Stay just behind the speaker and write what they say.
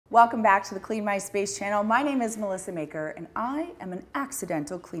Welcome back to the Clean My Space channel. My name is Melissa Maker and I am an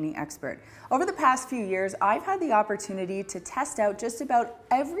accidental cleaning expert. Over the past few years, I've had the opportunity to test out just about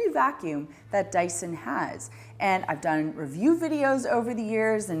every vacuum that Dyson has. And I've done review videos over the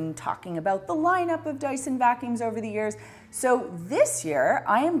years and talking about the lineup of Dyson vacuums over the years. So this year,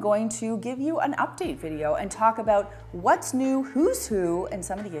 I am going to give you an update video and talk about what's new, who's who, and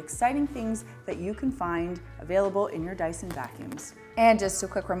some of the exciting things that you can find available in your Dyson vacuums. And just a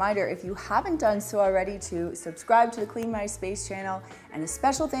quick reminder, if you haven't done so already, to subscribe to the Clean My Space channel, and a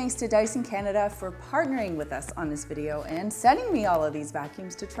special thanks to Dyson Canada for partnering with us on this video and sending me all of these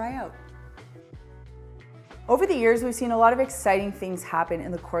vacuums to try out. Over the years, we've seen a lot of exciting things happen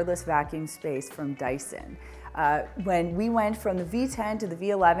in the cordless vacuum space from Dyson. When we went from the V10 to the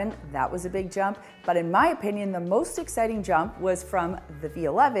V11, that was a big jump, but in my opinion, the most exciting jump was from the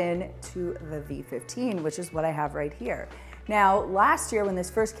V11 to the V15, which is what I have right here. Now, last year when this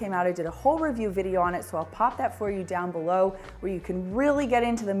first came out, I did a whole review video on it, so I'll pop that for you down below, where you can really get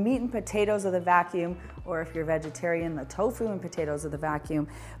into the meat and potatoes of the vacuum, or if you're vegetarian, the tofu and potatoes of the vacuum.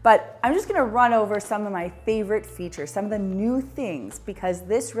 But I'm just gonna run over some of my favorite features, some of the new things, because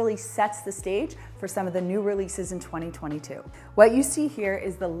this really sets the stage for some of the new releases in 2022. What you see here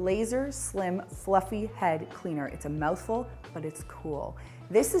is the Laser Slim Fluffy Head Cleaner. It's a mouthful, but it's cool.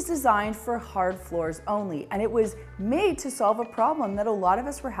 This is designed for hard floors only, and it was made to solve a problem that a lot of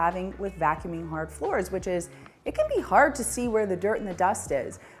us were having with vacuuming hard floors, which is it can be hard to see where the dirt and the dust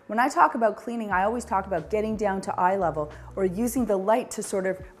is. When I talk about cleaning, I always talk about getting down to eye level or using the light to sort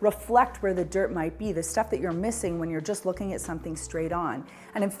of reflect where the dirt might be, the stuff that you're missing when you're just looking at something straight on.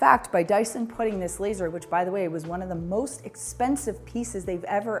 And in fact, by Dyson putting this laser, which by the way was one of the most expensive pieces they've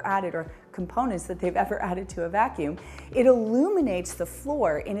ever added, or components that they've ever added to a vacuum, it illuminates the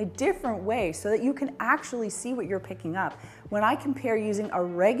floor in a different way so that you can actually see what you're picking up. When I compare using a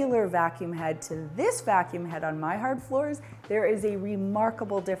regular vacuum head to this vacuum head on my hard floors, there is a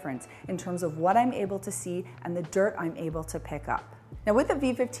remarkable difference in terms of what I'm able to see and the dirt I'm able to pick up. Now with the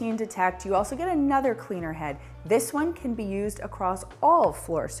V15 Detect, you also get another cleaner head. This one can be used across all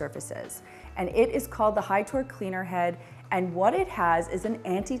floor surfaces, and it is called the High Torque Cleaner Head. And what it has is an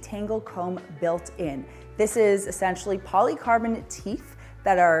anti-tangle comb built in. This is essentially polycarbonate teeth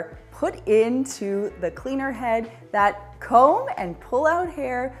that are put into the cleaner head that comb and pull out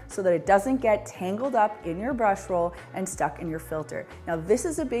hair so that it doesn't get tangled up in your brush roll and stuck in your filter. Now this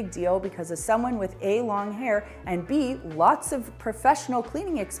is a big deal because as someone with A, long hair, and B, lots of professional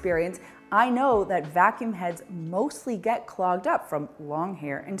cleaning experience, I know that vacuum heads mostly get clogged up from long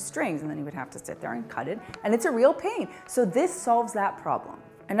hair and strings, and then you would have to sit there and cut it, and it's a real pain. So this solves that problem.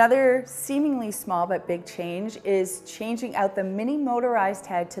 Another seemingly small but big change is changing out the mini motorized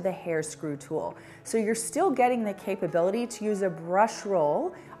head to the hair screw tool. So you're still getting the capability to use a brush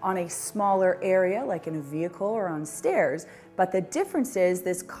roll on a smaller area like in a vehicle or on stairs, but the difference is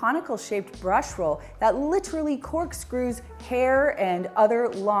this conical shaped brush roll that literally corkscrews hair and other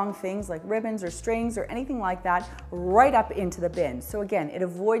long things like ribbons or strings or anything like that right up into the bin. So again, it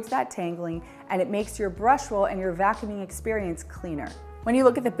avoids that tangling and it makes your brush roll and your vacuuming experience cleaner. When you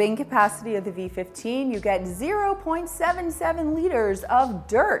look at the bin capacity of the V15, you get 0.77 liters of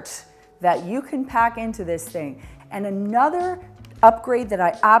dirt that you can pack into this thing. And another upgrade that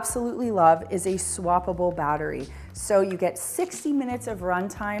I absolutely love is a swappable battery. So you get 60 minutes of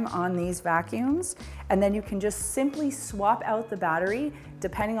runtime on these vacuums, and then you can just simply swap out the battery.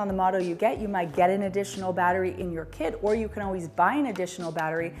 Depending on the model you get, you might get an additional battery in your kit, or you can always buy an additional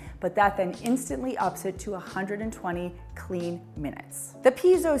battery, but that then instantly ups it to 120 clean minutes. The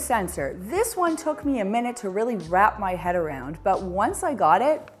piezo sensor. This one took me a minute to really wrap my head around, but once I got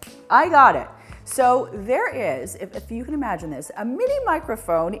it, I got it. So there is, if you can imagine this, a mini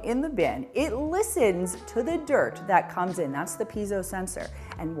microphone in the bin. It listens to the dirt that comes in. That's the piezo sensor.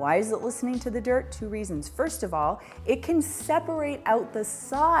 And why is it listening to the dirt? Two reasons. First of all, it can separate out the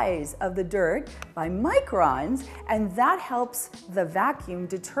size of the dirt by microns, and that helps the vacuum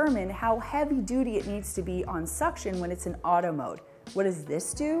determine how heavy duty it needs to be on suction when it's in auto mode. What does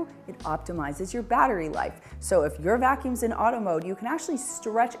this do? It optimizes your battery life. So if your vacuum's in auto mode, you can actually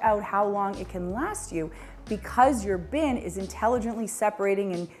stretch out how long it can last you because your bin is intelligently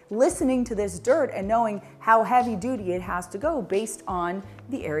separating and listening to this dirt and knowing how heavy duty it has to go based on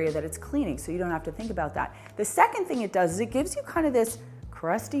the area that it's cleaning. So you don't have to think about that. The second thing it does is it gives you kind of this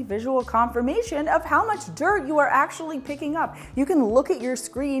crusty visual confirmation of how much dirt you are actually picking up. You can look at your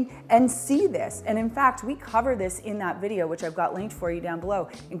screen and see this. And in fact, we cover this in that video, which I've got linked for you down below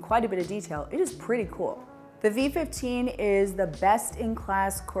in quite a bit of detail. It is pretty cool. The V15 is the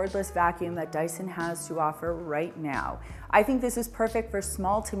best-in-class cordless vacuum that Dyson has to offer right now. I think this is perfect for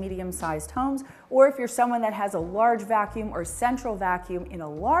small to medium-sized homes, or if you're someone that has a large vacuum or central vacuum in a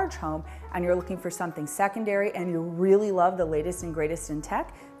large home and you're looking for something secondary and you really love the latest and greatest in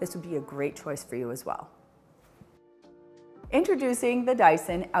tech, this would be a great choice for you as well. Introducing the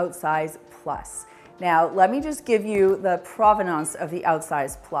Dyson Outsize Plus. Now, let me just give you the provenance of the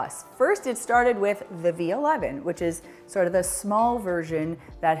Outsize Plus. First, it started with the V11, which is sort of the small version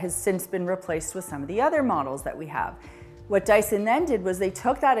that has since been replaced with some of the other models that we have. What Dyson then did was they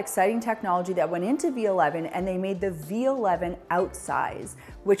took that exciting technology that went into V11 and they made the V11 Outsize,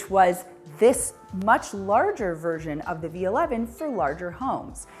 which was this much larger version of the V11 for larger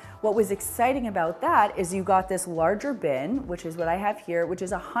homes. What was exciting about that is you got this larger bin, which is what I have here, which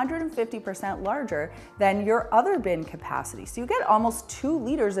is 150% larger than your other bin capacity. So you get almost 2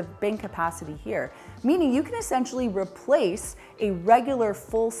 liters of bin capacity here, meaning you can essentially replace a regular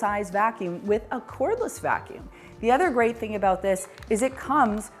full-size vacuum with a cordless vacuum. The other great thing about this is it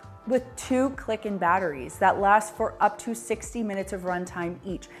comes with 2 click-in batteries that last for up to 60 minutes of runtime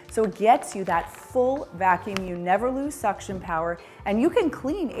each. So it gets you that full vacuum, you never lose suction power, and you can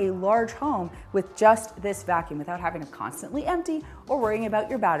clean a large home with just this vacuum without having to constantly empty or worrying about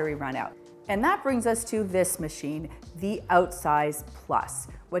your battery run out. And that brings us to this machine, the Outsize Plus.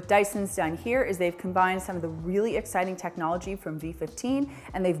 What Dyson's done here is they've combined some of the really exciting technology from V15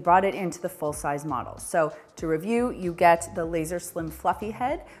 and they've brought it into the full-size model. So to review, you get the laser slim fluffy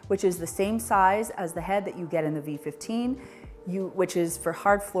head, which is the same size as the head that you get in the V15. Which is for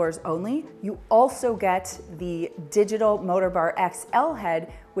hard floors only. You also get the digital motor bar XL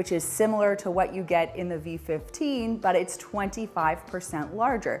head, which is similar to what you get in the V15, but it's 25%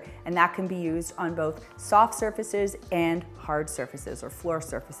 larger. And that can be used on both soft surfaces and hard surfaces, or floor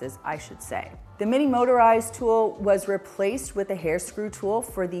surfaces, I should say. The mini motorized tool was replaced with the hair screw tool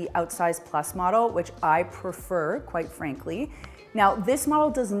for the Outsize Plus model, which I prefer, quite frankly. Now, this model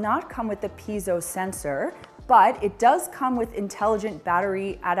does not come with the piezo sensor, but it does come with intelligent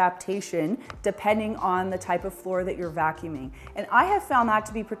battery adaptation depending on the type of floor that you're vacuuming. And I have found that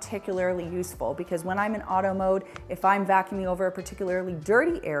to be particularly useful because when I'm in auto mode, if I'm vacuuming over a particularly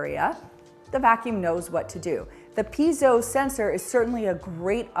dirty area, the vacuum knows what to do. The piezo sensor is certainly a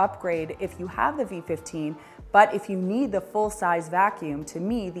great upgrade if you have the V15, but if you need the full-size vacuum, to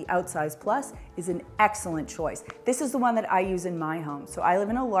me, the Outsize Plus is an excellent choice. This is the one that I use in my home. So I live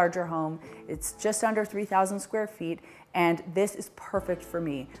in a larger home. It's just under 3,000 square feet, and this is perfect for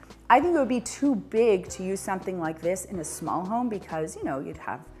me. I think it would be too big to use something like this in a small home because, you know, you'd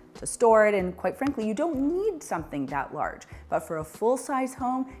have to store it, and quite frankly, you don't need something that large. But for a full-size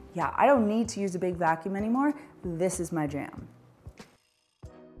home, yeah, I don't need to use a big vacuum anymore. This is my jam.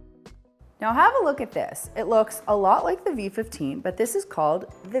 Now have a look at this. It looks a lot like the V15, but this is called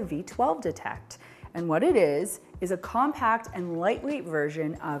the V12 Detect. And what it is a compact and lightweight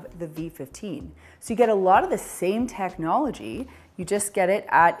version of the V15. So you get a lot of the same technology, you just get it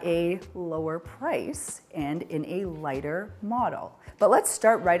at a lower price and in a lighter model. But let's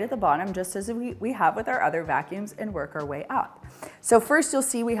start right at the bottom, just as we have with our other vacuums, and work our way up. So first you'll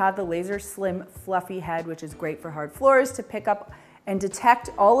see we have the laser slim fluffy head, which is great for hard floors to pick up and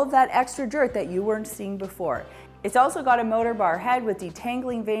detect all of that extra dirt that you weren't seeing before. It's also got a motor bar head with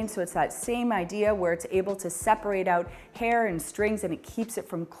detangling vanes, so it's that same idea where it's able to separate out hair and strings and it keeps it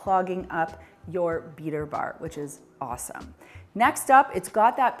from clogging up your beater bar, which is awesome. Next up, it's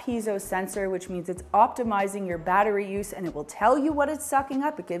got that piezo sensor, which means it's optimizing your battery use and it will tell you what it's sucking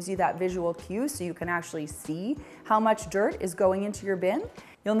up. It gives you that visual cue so you can actually see how much dirt is going into your bin.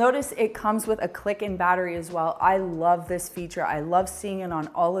 You'll notice it comes with a click-in battery as well. I love this feature. I love seeing it on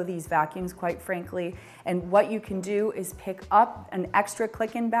all of these vacuums, quite frankly. And what you can do is pick up an extra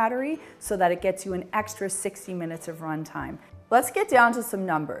click-in battery so that it gets you an extra 60 minutes of runtime. Let's get down to some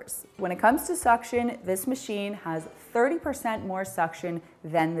numbers. When it comes to suction, this machine has 30% more suction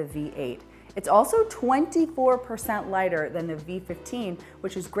than the V8. It's also 24% lighter than the V15,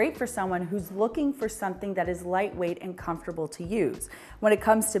 which is great for someone who's looking for something that is lightweight and comfortable to use. When it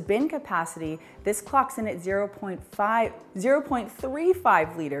comes to bin capacity, this clocks in at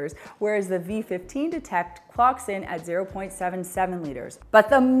 0.35 liters, whereas the V15 Detect clocks in at 0.77 liters. But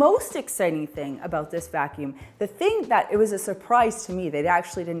the most exciting thing about this vacuum, the thing that it was a surprise to me, they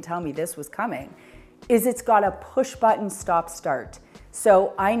actually didn't tell me this was coming, is it's got a push button stop start.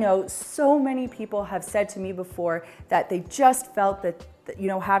 So I know so many people have said to me before that they just felt that, you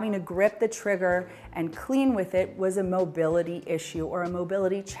know, having to grip the trigger and clean with it was a mobility issue or a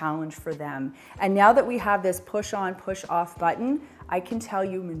mobility challenge for them. And now that we have this push on, push off button, I can tell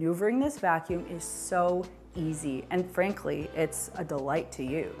you maneuvering this vacuum is so easy, and frankly, it's a delight to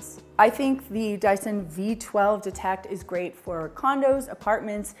use. I think the Dyson V12 Detect is great for condos,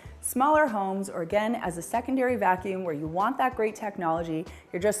 apartments, smaller homes, or again, as a secondary vacuum where you want that great technology,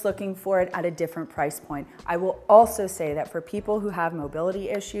 you're just looking for it at a different price point. I will also say that for people who have mobility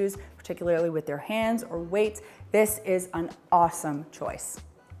issues, particularly with their hands or weights, this is an awesome choice.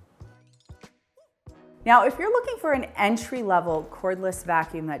 Now, if you're looking for an entry-level cordless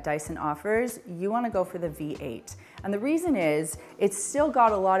vacuum that Dyson offers, you want to go for the V8. And the reason is, it's still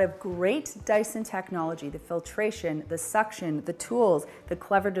got a lot of great Dyson technology, the filtration, the suction, the tools, the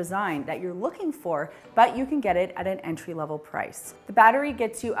clever design that you're looking for, but you can get it at an entry-level price. The battery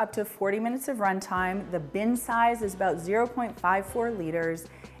gets you up to 40 minutes of runtime. The bin size is about 0.54 liters.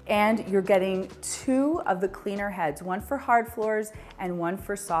 And you're getting 2 of the cleaner heads, one for hard floors and one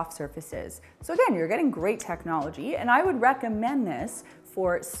for soft surfaces. So again, you're getting great technology, and I would recommend this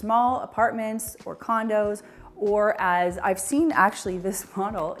for small apartments or condos, or as I've seen actually this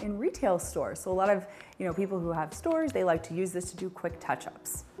model in retail stores. So a lot of people who have stores, they like to use this to do quick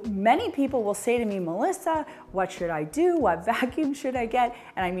touch-ups. Many people will say to me, Melissa, what should I do? What vacuum should I get?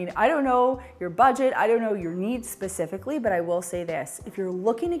 And I mean, I don't know your budget, I don't know your needs specifically, but I will say this. If you're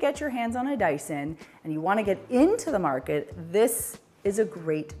looking to get your hands on a Dyson and you want to get into the market, this is a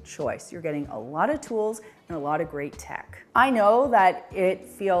great choice. You're getting a lot of tools and a lot of great tech. I know that it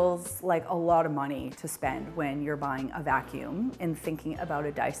feels like a lot of money to spend when you're buying a vacuum and thinking about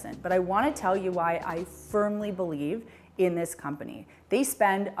a Dyson, but I want to tell you why I firmly believe in this company. They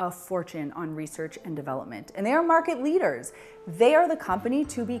spend a fortune on research and development, and they are market leaders. They are the company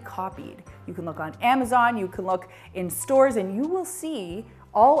to be copied. You can look on Amazon, you can look in stores, and you will see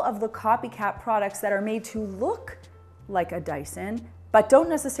all of the copycat products that are made to look like a Dyson, but don't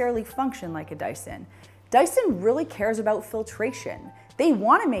necessarily function like a Dyson. Dyson really cares about filtration. They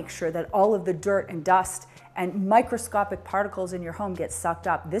want to make sure that all of the dirt and dust and microscopic particles in your home get sucked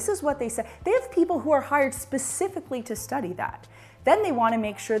up. This is what they say. They have people who are hired specifically to study that. Then they want to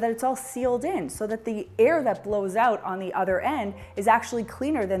make sure that it's all sealed in so that the air that blows out on the other end is actually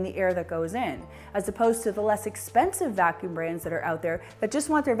cleaner than the air that goes in, as opposed to the less expensive vacuum brands that are out there that just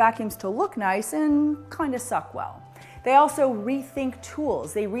want their vacuums to look nice and kind of suck well. They also rethink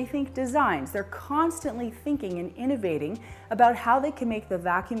tools, they rethink designs. They're constantly thinking and innovating about how they can make the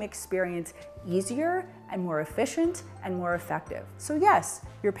vacuum experience easier and more efficient and more effective. So yes,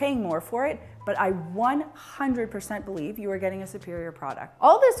 you're paying more for it, but I 100% believe you are getting a superior product.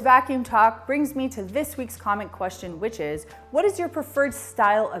 All this vacuum talk brings me to this week's comment question, which is, what is your preferred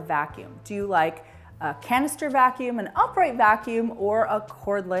style of vacuum? Do you like a canister vacuum, an upright vacuum, or a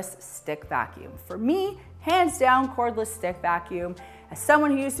cordless stick vacuum? For me, hands down, cordless stick vacuum. As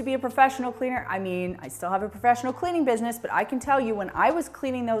someone who used to be a professional cleaner, I mean, I still have a professional cleaning business, but I can tell you when I was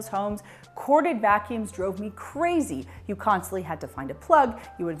cleaning those homes, corded vacuums drove me crazy. You constantly had to find a plug,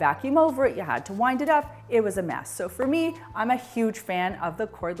 you would vacuum over it, you had to wind it up, it was a mess. So for me, I'm a huge fan of the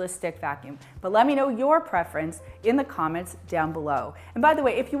cordless stick vacuum, but let me know your preference in the comments down below. And by the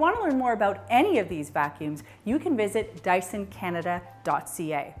way, if you want to learn more about any of these vacuums, you can visit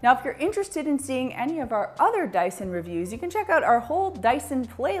DysonCanada.ca. Now, if you're interested in seeing any of our other Dyson reviews, you can check out our whole Dyson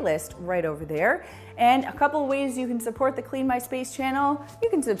playlist right over there. And a couple of ways you can support the Clean My Space channel: you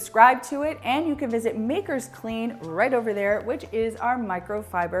can subscribe to it, and you can visit Makers Clean right over there, which is our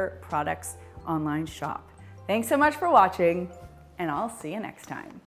microfiber products online shop. Thanks so much for watching, and I'll see you next time.